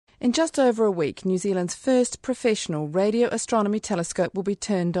In just over a week, New Zealand's first professional radio astronomy telescope will be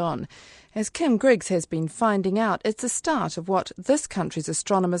turned on. As Kim Griggs has been finding out, it's the start of what this country's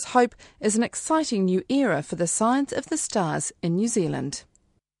astronomers hope is an exciting new era for the science of the stars in New Zealand.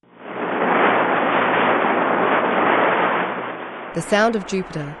 The sound of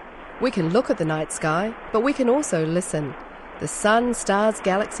Jupiter. We can look at the night sky, but we can also listen. The sun, stars,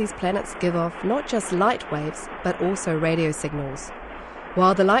 galaxies, planets give off not just light waves, but also radio signals.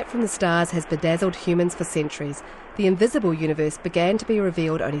 While the light from the stars has bedazzled humans for centuries, the invisible universe began to be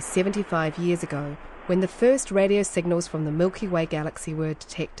revealed only 75 years ago, when the first radio signals from the Milky Way galaxy were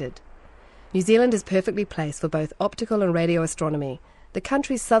detected. New Zealand is perfectly placed for both optical and radio astronomy. The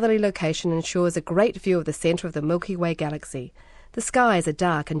country's southerly location ensures a great view of the centre of the Milky Way galaxy. The skies are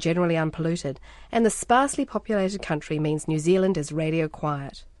dark and generally unpolluted, and the sparsely populated country means New Zealand is radio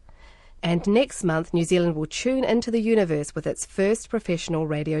quiet. And next month, New Zealand will tune into the universe with its first professional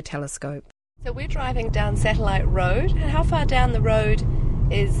radio telescope. So we're driving down Satellite Road. And how far down the road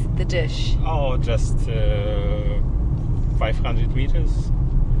is the dish? Oh, just 500 meters.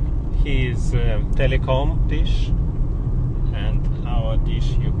 Here's telecom dish, and our dish,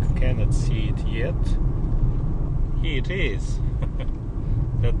 you cannot see it yet. Here it is.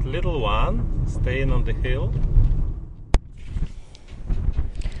 That little one staying on the hill.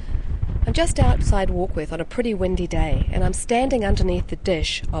 I'm just outside Warkworth on a pretty windy day, and I'm standing underneath the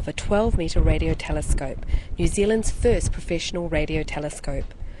dish of a 12-metre radio telescope, New Zealand's first professional radio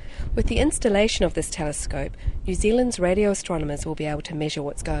telescope. With the installation of this telescope, New Zealand's radio astronomers will be able to measure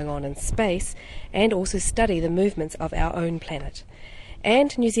what's going on in space and also study the movements of our own planet.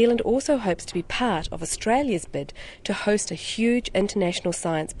 And New Zealand also hopes to be part of Australia's bid to host a huge international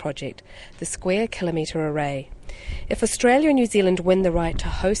science project, the Square Kilometre Array. If Australia and New Zealand win the right to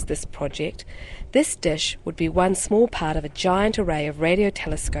host this project, this dish would be one small part of a giant array of radio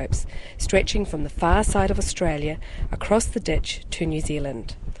telescopes stretching from the far side of Australia across the ditch to New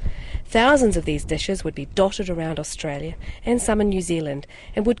Zealand. Thousands of these dishes would be dotted around Australia and some in New Zealand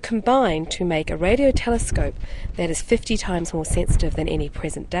and would combine to make a radio telescope that is 50 times more sensitive than any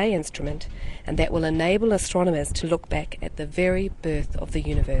present-day instrument, and that will enable astronomers to look back at the very birth of the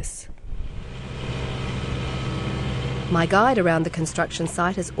universe. My guide around the construction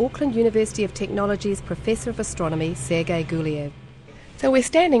site is Auckland University of Technology's Professor of Astronomy, Sergei Guliev. So we're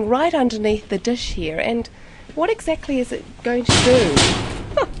standing right underneath the dish here, and what exactly is it going to do?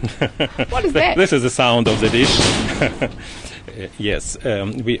 What is that? This is the sound of the dish. Yes,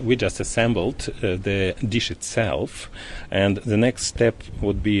 we just assembled the dish itself, and the next step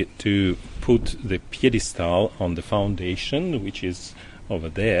would be to put the pedestal on the foundation, which is over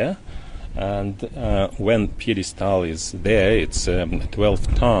there. And when pedestal is there, it's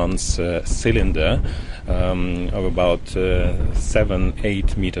 12 tons cylinder of about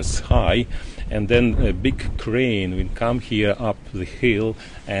 7-8 meters high, and then a big crane will come here up the hill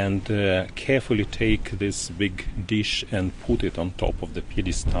and carefully take this big dish and put it on top of the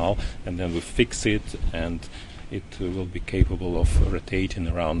pedestal, and then we fix it, and it will be capable of rotating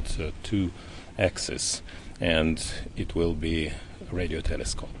around 2 axes, and it will be a radio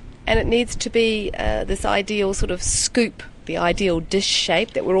telescope. And it needs to be this ideal sort of scoop, the ideal dish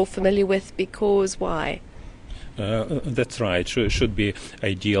shape that we're all familiar with, because why? That's right. Should be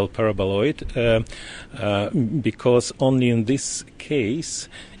ideal paraboloid, because only in this case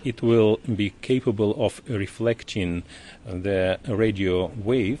it will be capable of reflecting the radio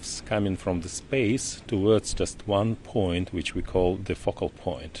waves coming from the space towards just one point, which we call the focal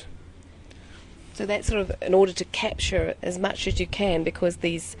point. So that's sort of in order to capture as much as you can, because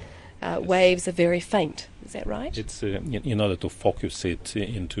these waves are very faint. Is that right? It's in order to focus it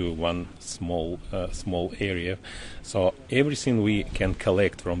into one small area. So everything we can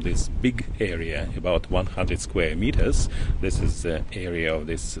collect from this big area, about 100 square meters, this is the area of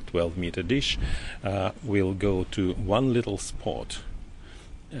this 12-meter dish, will go to one little spot.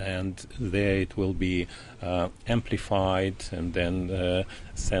 And there it will be amplified and then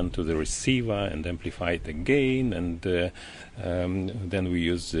sent to the receiver and amplified again, and then we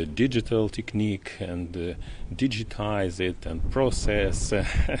use the digital technique and digitize it and process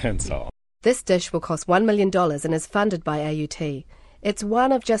and so on. This dish will cost $1 million and is funded by AUT. It's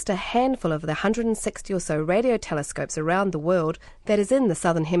one of just a handful of the 160 or so radio telescopes around the world that is in the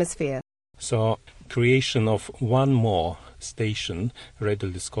Southern Hemisphere. So creation of one more station, radio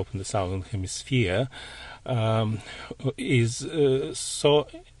telescope in the Southern Hemisphere, is so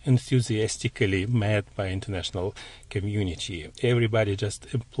enthusiastically met by international community. Everybody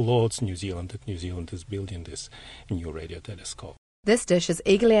just applauds New Zealand that New Zealand is building this new radio telescope. This dish is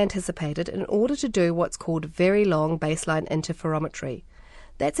eagerly anticipated in order to do what's called very long baseline interferometry.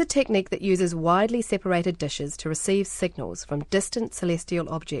 That's a technique that uses widely separated dishes to receive signals from distant celestial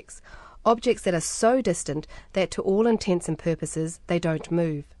objects, objects that are so distant that to all intents and purposes they don't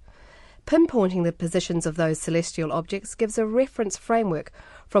move. Pinpointing the positions of those celestial objects gives a reference framework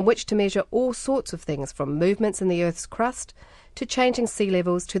from which to measure all sorts of things, from movements in the Earth's crust to changing sea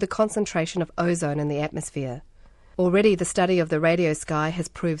levels to the concentration of ozone in the atmosphere. Already the study of the radio sky has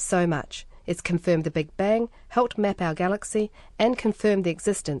proved so much. It's confirmed the Big Bang, helped map our galaxy, and confirmed the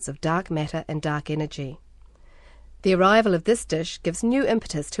existence of dark matter and dark energy. The arrival of this dish gives new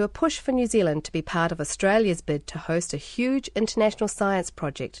impetus to a push for New Zealand to be part of Australia's bid to host a huge international science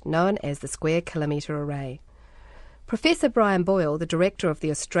project known as the Square Kilometre Array. Professor Brian Boyle, the director of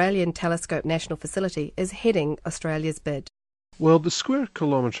the Australian Telescope National Facility, is heading Australia's bid. Well, the Square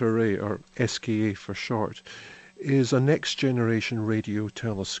Kilometre Array, or SKA for short, is a next-generation radio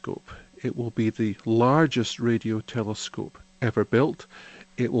telescope. It will be the largest radio telescope ever built.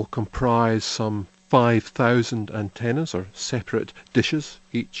 It will comprise some 5,000 antennas, or separate dishes,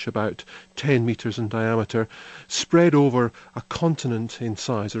 each about 10 metres in diameter, spread over a continent in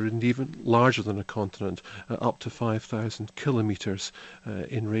size, or even larger than a continent, up to 5,000 kilometres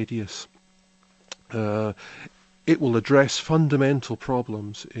in radius. It will address fundamental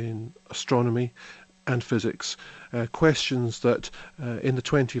problems in astronomy and physics, questions that in the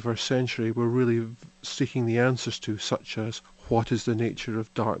 21st century we're really seeking the answers to, such as what is the nature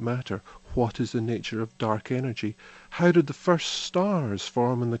of dark matter? What is the nature of dark energy? How did the first stars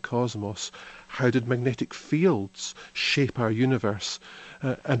form in the cosmos? How did magnetic fields shape our universe?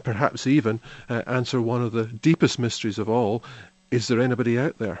 And perhaps even answer one of the deepest mysteries of all, is there anybody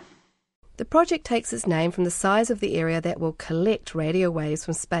out there? The project takes its name from the size of the area that will collect radio waves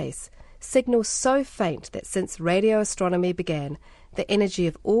from space, signals so faint that since radio astronomy began, the energy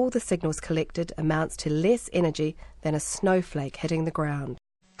of all the signals collected amounts to less energy than a snowflake hitting the ground.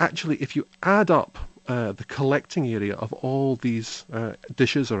 Actually, if you add up the collecting area of all these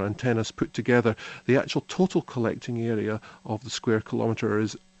dishes or antennas put together, the actual total collecting area of the Square Kilometre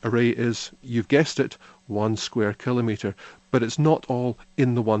Array is, you've guessed it, 1 square kilometre. But it's not all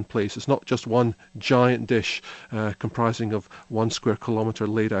in the one place. It's not just one giant dish comprising of 1 square kilometre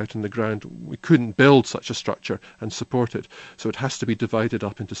laid out in the ground. We couldn't build such a structure and support it, so it has to be divided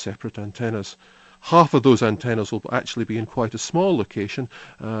up into separate antennas. Half of those antennas will actually be in quite a small location,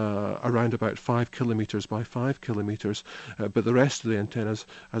 around about 5 kilometres by 5 kilometres, but the rest of the antennas,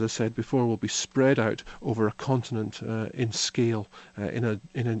 as I said before, will be spread out over a continent in scale, in an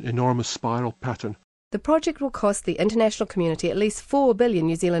enormous spiral pattern. The project will cost the international community at least $4 billion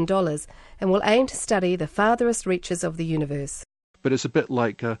New Zealand dollars and will aim to study the farthest reaches of the universe. But it's a bit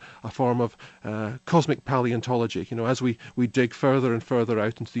like a form of cosmic paleontology. You know, as we dig further and further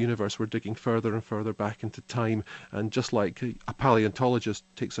out into the universe, we're digging further and further back into time. And just like a paleontologist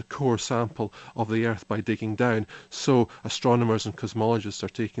takes a core sample of the Earth by digging down, so astronomers and cosmologists are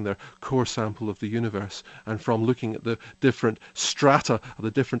taking their core sample of the universe. And from looking at the different strata of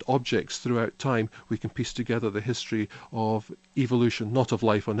the different objects throughout time, we can piece together the history of evolution, not of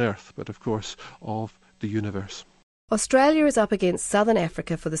life on Earth, but of course of the universe. Australia is up against Southern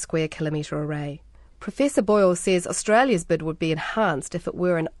Africa for the Square Kilometre Array. Professor Boyle says Australia's bid would be enhanced if it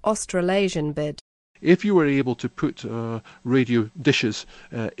were an Australasian bid. If you were able to put radio dishes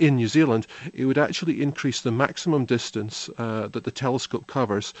in New Zealand, it would actually increase the maximum distance that the telescope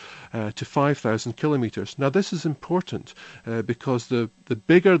covers to 5,000 kilometres. Now this is important because the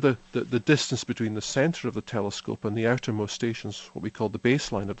bigger the distance between the centre of the telescope and the outermost stations, what we call the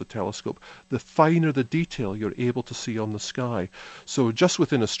baseline of the telescope, the finer the detail you're able to see on the sky. So just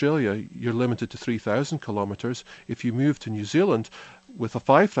within Australia, you're limited to 3,000 kilometres. If you move to New Zealand, with a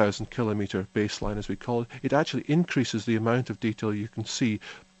 5,000 kilometre baseline, as we call it, it actually increases the amount of detail you can see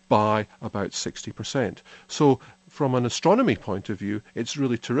by about 60%. So from an astronomy point of view, it's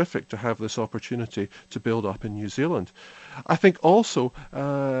really terrific to have this opportunity to build up in New Zealand. I think also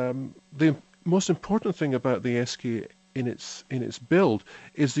the most important thing about the SK in its build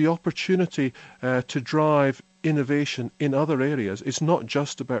is the opportunity to drive innovation in other areas. It's not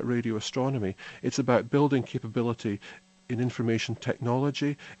just about radio astronomy. It's about building capability in information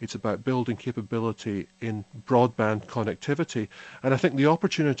technology, it's about building capability in broadband connectivity, and I think the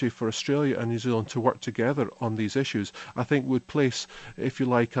opportunity for Australia and New Zealand to work together on these issues, I think would place, if you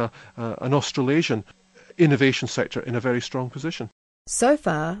like, an Australasian innovation sector in a very strong position. So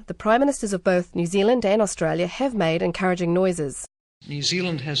far, the Prime Ministers of both New Zealand and Australia have made encouraging noises. New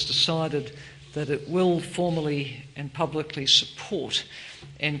Zealand has decided that it will formally and publicly support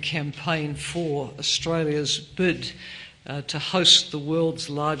and campaign for Australia's bid to host the world's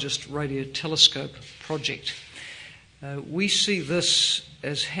largest radio telescope project. We see this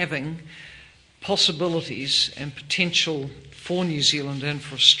as having possibilities and potential for New Zealand and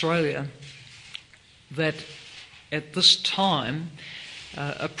for Australia that at this time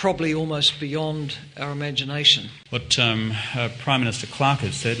are probably almost beyond our imagination. What Prime Minister Clark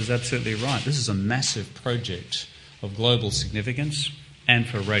has said is absolutely right. This is a massive project of global significance and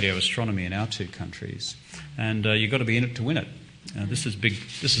for radio astronomy in our two countries. And you've got to be in it to win it. This is big.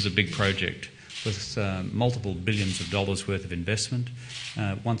 This is a big project with multiple billions of dollars worth of investment.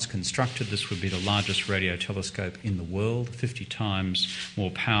 Once constructed, this would be the largest radio telescope in the world, 50 times more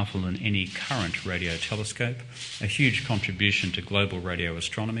powerful than any current radio telescope, a huge contribution to global radio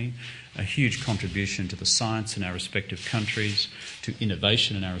astronomy, a huge contribution to the science in our respective countries, to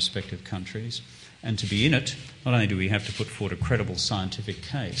innovation in our respective countries. And to be in it, not only do we have to put forward a credible scientific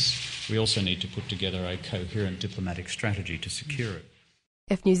case, we also need to put together a coherent diplomatic strategy to secure it.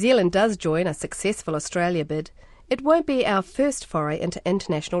 If New Zealand does join a successful Australia bid, it won't be our first foray into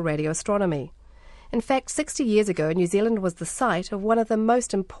international radio astronomy. In fact, 60 years ago, New Zealand was the site of one of the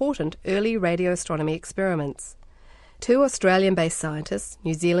most important early radio astronomy experiments. Two Australian-based scientists,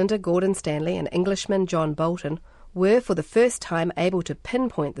 New Zealander Gordon Stanley and Englishman John Bolton, were for the first time able to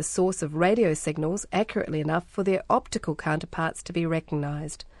pinpoint the source of radio signals accurately enough for their optical counterparts to be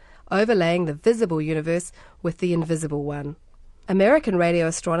recognised, overlaying the visible universe with the invisible one. American radio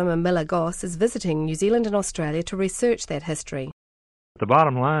astronomer Miller Goss is visiting New Zealand and Australia to research that history. The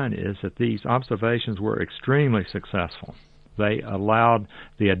bottom line is that these observations were extremely successful. They allowed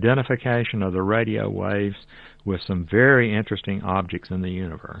the identification of the radio waves with some very interesting objects in the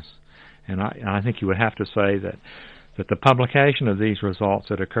universe. And I think you would have to say that the publication of these results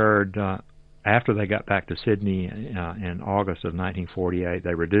that occurred after they got back to Sydney in August of 1948,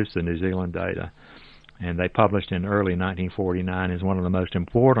 they reduced the New Zealand data, and they published in early 1949 as one of the most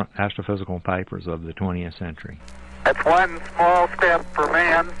important astrophysical papers of the 20th century. That's one small step for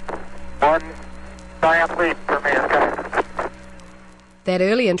man, one giant leap for mankind. That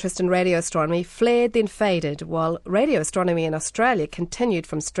early interest in radio astronomy flared then faded, while radio astronomy in Australia continued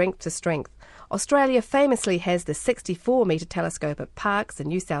from strength to strength. Australia famously has the 64-metre telescope at Parkes in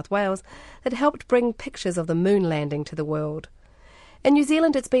New South Wales that helped bring pictures of the moon landing to the world. In New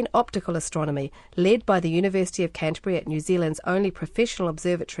Zealand, it's been optical astronomy, led by the University of Canterbury at New Zealand's only professional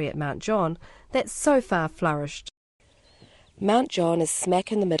observatory at Mount John, that's so far flourished. Mount John is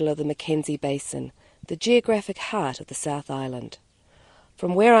smack in the middle of the Mackenzie Basin, the geographic heart of the South Island.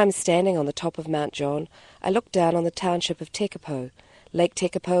 From where I'm standing on the top of Mount John, I look down on the township of Tekapo. Lake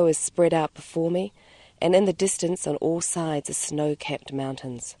Tekapo is spread out before me, and in the distance on all sides are snow-capped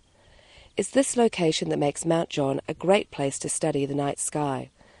mountains. It's this location that makes Mount John a great place to study the night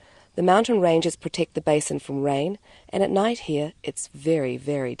sky. The mountain ranges protect the basin from rain, and at night here it's very,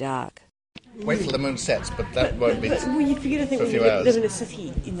 very dark. Wait till the moon sets, but that won't be for you forget, I think, a few when you hours. live in a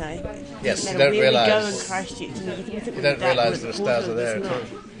city, you know. Yes, no you don't realise. You don't realise the stars are there at all.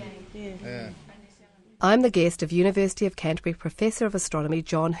 Yeah. I'm the guest of University of Canterbury Professor of Astronomy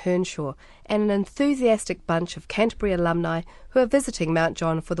John Hearnshaw and an enthusiastic bunch of Canterbury alumni who are visiting Mount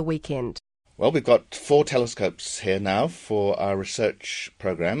John for the weekend. Well, we've got 4 telescopes here now for our research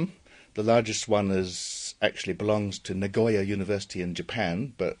programme. The largest one actually belongs to Nagoya University in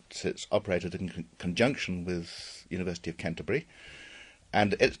Japan, but it's operated in conjunction with University of Canterbury,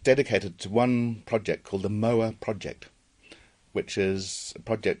 and it's dedicated to one project called the MOA project, which is a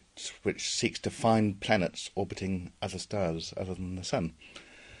project which seeks to find planets orbiting other stars other than the Sun.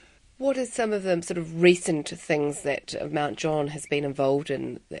 What are some of the sort of recent things that Mount John has been involved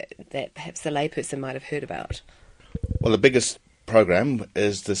in that perhaps the layperson might have heard about? Well, the biggest program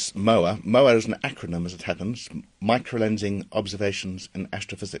is this MOA. MOA is an acronym, as it happens, Microlensing Observations in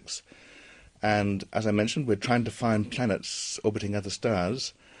Astrophysics. And as I mentioned, we're trying to find planets orbiting other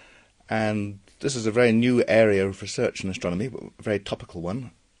stars. And this is a very new area of research in astronomy, a very topical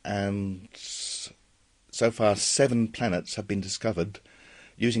one. And so far, 7 planets have been discovered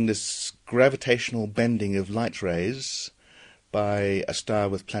using this gravitational bending of light rays by a star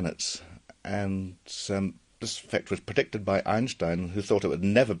with planets. And this effect was predicted by Einstein, who thought it would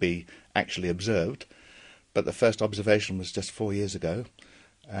never be actually observed. But the first observation was just 4 years ago.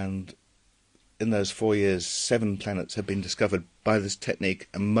 And in those 4 years, 7 planets have been discovered by this technique,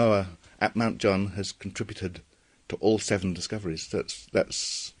 and MOA at Mount John has contributed to all 7 discoveries.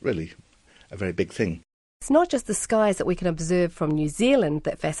 That's really a very big thing. It's not just the skies that we can observe from New Zealand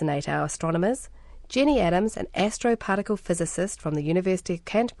that fascinate our astronomers. Jenny Adams, an astroparticle physicist from the University of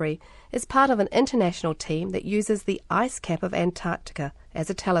Canterbury, is part of an international team that uses the ice cap of Antarctica as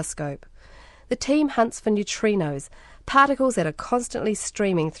a telescope. The team hunts for neutrinos, particles that are constantly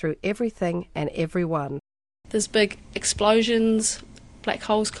streaming through everything and everyone. There's big explosions, black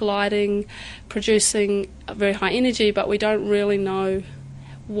holes colliding, producing very high energy, but we don't really know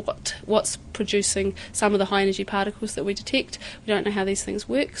what's producing some of the high energy particles that we detect. We don't know how these things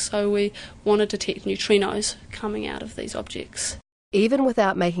work, so we want to detect neutrinos coming out of these objects. Even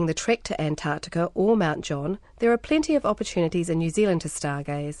without making the trek to Antarctica or Mount John, there are plenty of opportunities in New Zealand to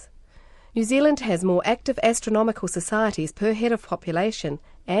stargaze. New Zealand has more active astronomical societies per head of population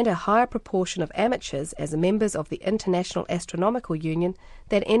and a higher proportion of amateurs as members of the International Astronomical Union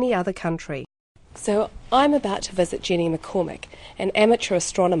than any other country. So I'm about to visit Jenny McCormick, an amateur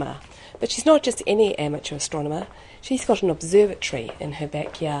astronomer. But she's not just any amateur astronomer, she's got an observatory in her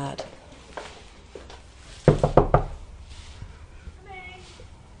backyard.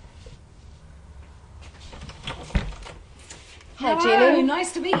 Hi, Jenny.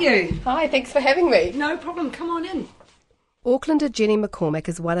 Nice to meet you. Hi, thanks for having me. No problem, come on in. Aucklander Jenny McCormick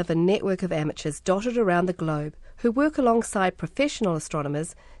is one of a network of amateurs dotted around the globe who work alongside professional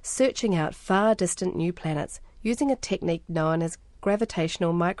astronomers searching out far distant new planets using a technique known as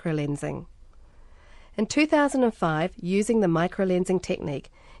gravitational microlensing. In 2005, using the microlensing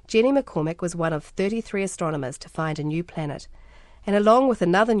technique, Jenny McCormick was one of 33 astronomers to find a new planet, and along with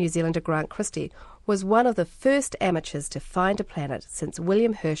another New Zealander, Grant Christie, was one of the first amateurs to find a planet since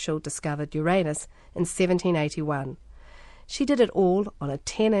William Herschel discovered Uranus in 1781. She did it all on a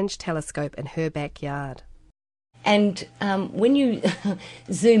 10-inch telescope in her backyard. And when you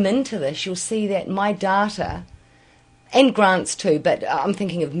zoom into this, you'll see that my data, and Grant's too, but I'm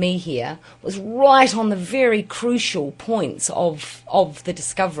thinking of me here, was right on the very crucial points of the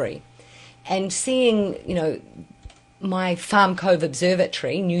discovery. And seeing, my Farm Cove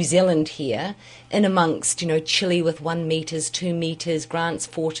Observatory, New Zealand here, in amongst, Chile with 1 metre, 2 metres, Grant's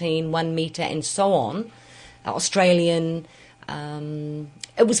 14, 1 metre, and so on, Australian,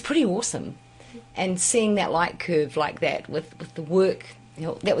 it was pretty awesome. And seeing that light curve like that with the work,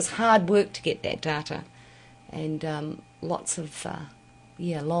 that was hard work to get that data. And lots of,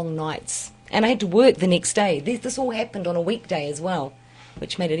 long nights. And I had to work the next day. This all happened on a weekday as well,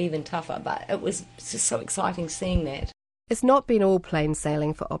 which made it even tougher, but it was just so exciting seeing that. It's not been all plain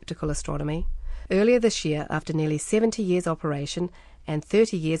sailing for optical astronomy. Earlier this year, after nearly 70 years operation and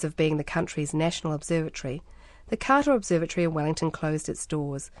 30 years of being the country's national observatory, the Carter Observatory in Wellington closed its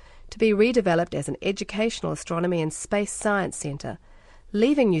doors to be redeveloped as an educational astronomy and space science centre,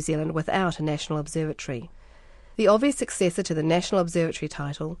 leaving New Zealand without a national observatory. The obvious successor to the National Observatory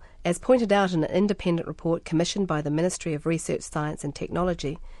title, as pointed out in an independent report commissioned by the Ministry of Research, Science and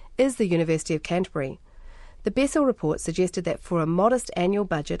Technology, is the University of Canterbury. The Bessel report suggested that for a modest annual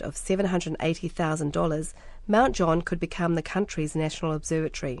budget of $780,000, Mount John could become the country's national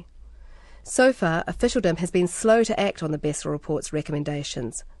observatory. So far, officialdom has been slow to act on the Bessel report's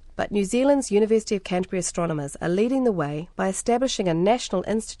recommendations, but New Zealand's University of Canterbury astronomers are leading the way by establishing a national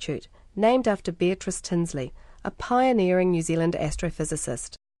institute named after Beatrice Tinsley, a pioneering New Zealand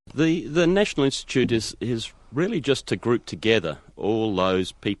astrophysicist. The National Institute is really just to group together all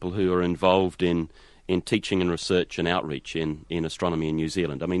those people who are involved in teaching and research and outreach in astronomy in New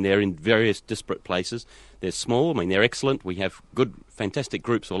Zealand. I mean, they're in various disparate places. They're small. I mean, they're excellent. We have good, fantastic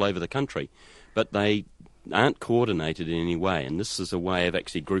groups all over the country, but they aren't coordinated in any way, and this is a way of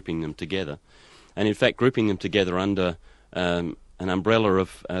actually grouping them together. And in fact, grouping them together under an umbrella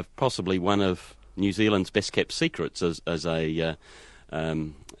of possibly one of New Zealand's best-kept secrets as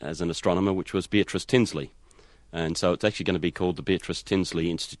an astronomer, which was Beatrice Tinsley. And so it's actually going to be called the Beatrice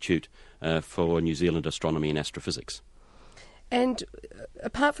Tinsley Institute for New Zealand Astronomy and Astrophysics. And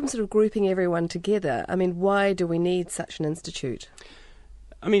apart from sort of grouping everyone together, I mean, why do we need such an institute?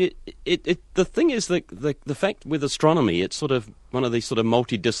 I mean, the thing is that the fact with astronomy, it's sort of one of these sort of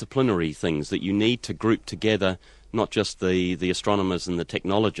multidisciplinary things that you need to group together, not just the astronomers and the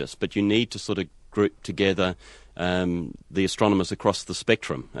technologists, but you need to sort of group together the astronomers across the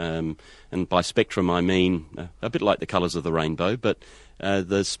spectrum. And by spectrum I mean a bit like the colours of the rainbow, but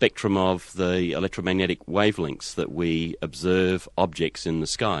the spectrum of the electromagnetic wavelengths that we observe objects in the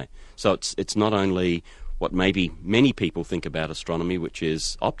sky. So it's not only what maybe many people think about astronomy, which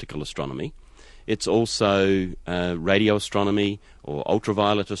is optical astronomy. It's also radio astronomy or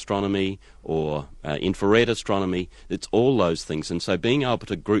ultraviolet astronomy or infrared astronomy. It's all those things. And so being able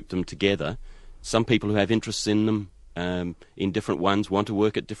to group them together, some people who have interests in them in different ones want to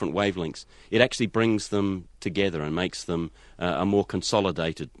work at different wavelengths. It actually brings them together and makes them a more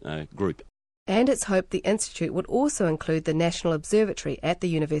consolidated group. And it's hoped the Institute would also include the National Observatory at the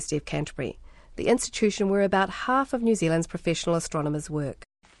University of Canterbury, the institution where about half of New Zealand's professional astronomers work.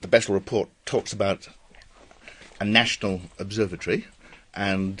 The Bessel report talks about a national observatory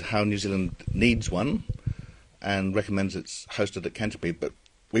and how New Zealand needs one and recommends it's hosted at Canterbury, but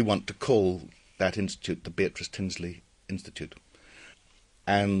we want to call that institute the Beatrice Tinsley Institute.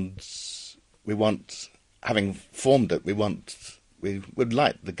 And we want, having formed it, we would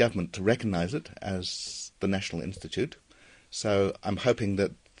like the government to recognise it as the National Institute. So I'm hoping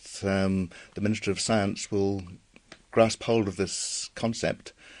that the Minister of Science will grasp hold of this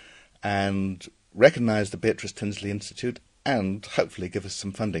concept and recognise the Beatrice Tinsley Institute and hopefully give us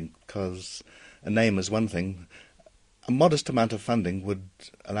some funding, because a name is one thing. A modest amount of funding would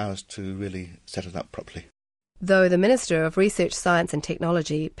allow us to really set it up properly. Though the Minister of Research, Science and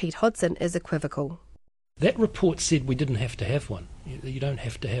Technology, Pete Hodson, is equivocal. That report said we didn't have to have one. You don't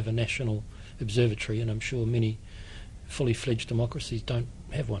have to have a national observatory, and I'm sure many fully fledged democracies don't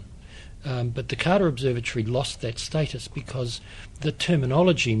have one. But the Carter Observatory lost that status because the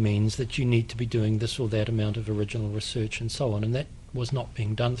terminology means that you need to be doing this or that amount of original research and so on, and that was not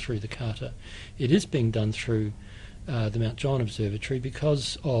being done through the Carter. It is being done through the Mount John Observatory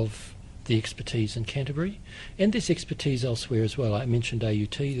because of the expertise in Canterbury, and there's expertise elsewhere as well. I mentioned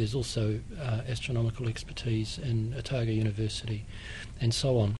AUT, there's also astronomical expertise in Otago University and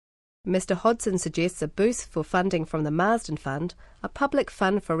so on. Mr Hodson suggests a boost for funding from the Marsden Fund, a public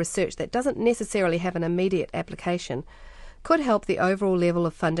fund for research that doesn't necessarily have an immediate application, could help the overall level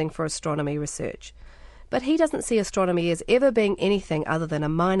of funding for astronomy research. But he doesn't see astronomy as ever being anything other than a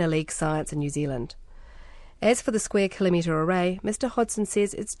minor league science in New Zealand. As for the square kilometre array, Mr Hodson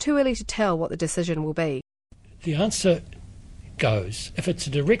says it's too early to tell what the decision will be. The answer goes, if it's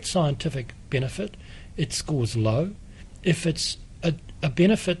a direct scientific benefit, it scores low. If it's a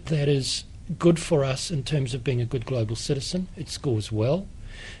benefit that is good for us in terms of being a good global citizen, it scores well.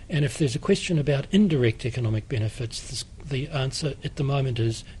 And if there's a question about indirect economic benefits, the answer at the moment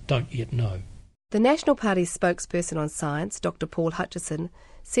is don't yet know. The National Party's spokesperson on science, Dr Paul Hutchison,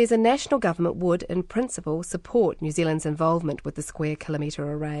 says a national government would, in principle, support New Zealand's involvement with the square kilometre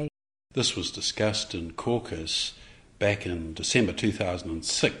array. This was discussed in caucus back in December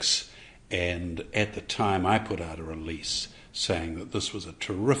 2006, and at the time I put out a release saying that this was a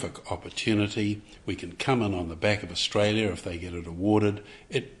terrific opportunity. We can come in on the back of Australia if they get it awarded.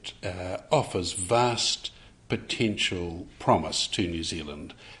 It offers vast potential promise to New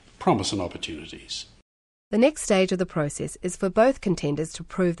Zealand, promise and opportunities. The next stage of the process is for both contenders to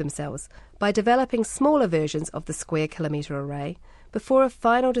prove themselves by developing smaller versions of the square kilometre array before a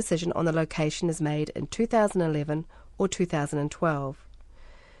final decision on the location is made in 2011 or 2012.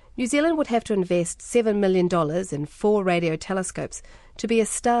 New Zealand would have to invest $7 million in 4 radio telescopes to be a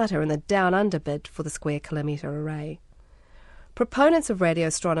starter in the Down Under bid for the square kilometre array. Proponents of radio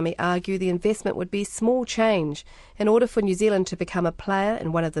astronomy argue the investment would be small change in order for New Zealand to become a player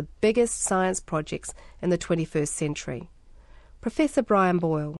in one of the biggest science projects in the 21st century. Professor Brian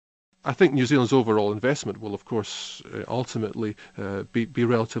Boyle. I think New Zealand's overall investment will, of course, ultimately be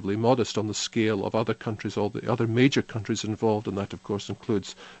relatively modest on the scale of other countries. All the other major countries involved, and that, of course,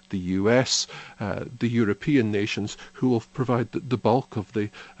 includes the US, the European nations, who will provide the bulk of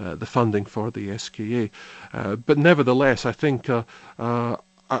the funding for the SKA. But nevertheless, I think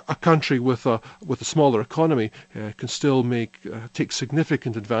a country with a smaller economy can still take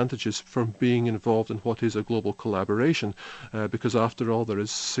significant advantages from being involved in what is a global collaboration, because after all there is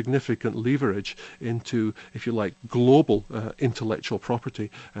significant leverage into, if you like, global intellectual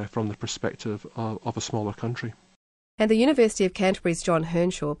property from the perspective of a smaller country. And the University of Canterbury's John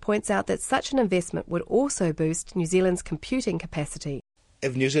Hernshaw points out that such an investment would also boost New Zealand's computing capacity.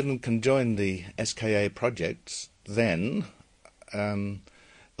 If New Zealand can join the SKA projects, then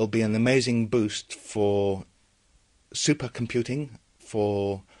it'll be an amazing boost for supercomputing,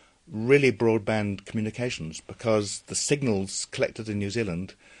 for really broadband communications, because the signals collected in New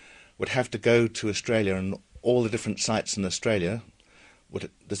Zealand would have to go to Australia, and all the different sites in Australia,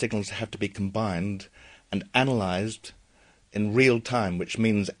 the signals have to be combined and analysed in real time, which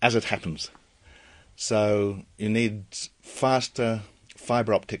means as it happens. So you need faster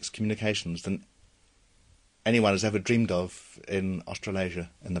fibre optics communications than anyone has ever dreamed of in Australasia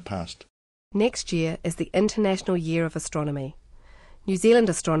in the past. Next year is the International Year of Astronomy. New Zealand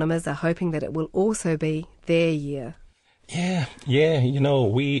astronomers are hoping that it will also be their year. Yeah,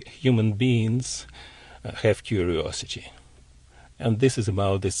 we human beings have curiosity. And this is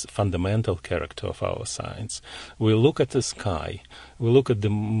about this fundamental character of our science. We look at the sky, we look at the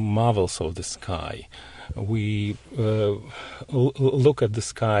marvels of the sky, we look at the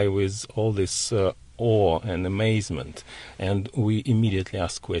sky with all this awe and amazement, and we immediately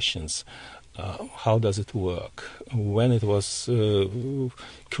ask questions. How does it work? When it was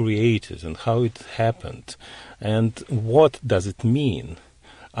created and how it happened? And what does it mean?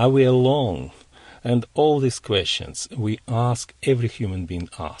 Are we alone? And all these questions we ask, every human being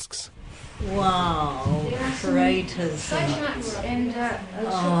asks. Wow, craters. Flashmarks and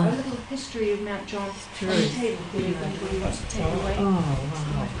a little history of Mount John on the table for you when you want to take away.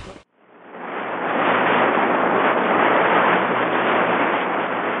 Wow.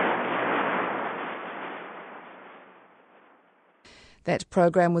 That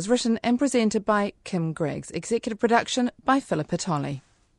program was written and presented by Kim Griggs. Executive production by Philippa Tolley.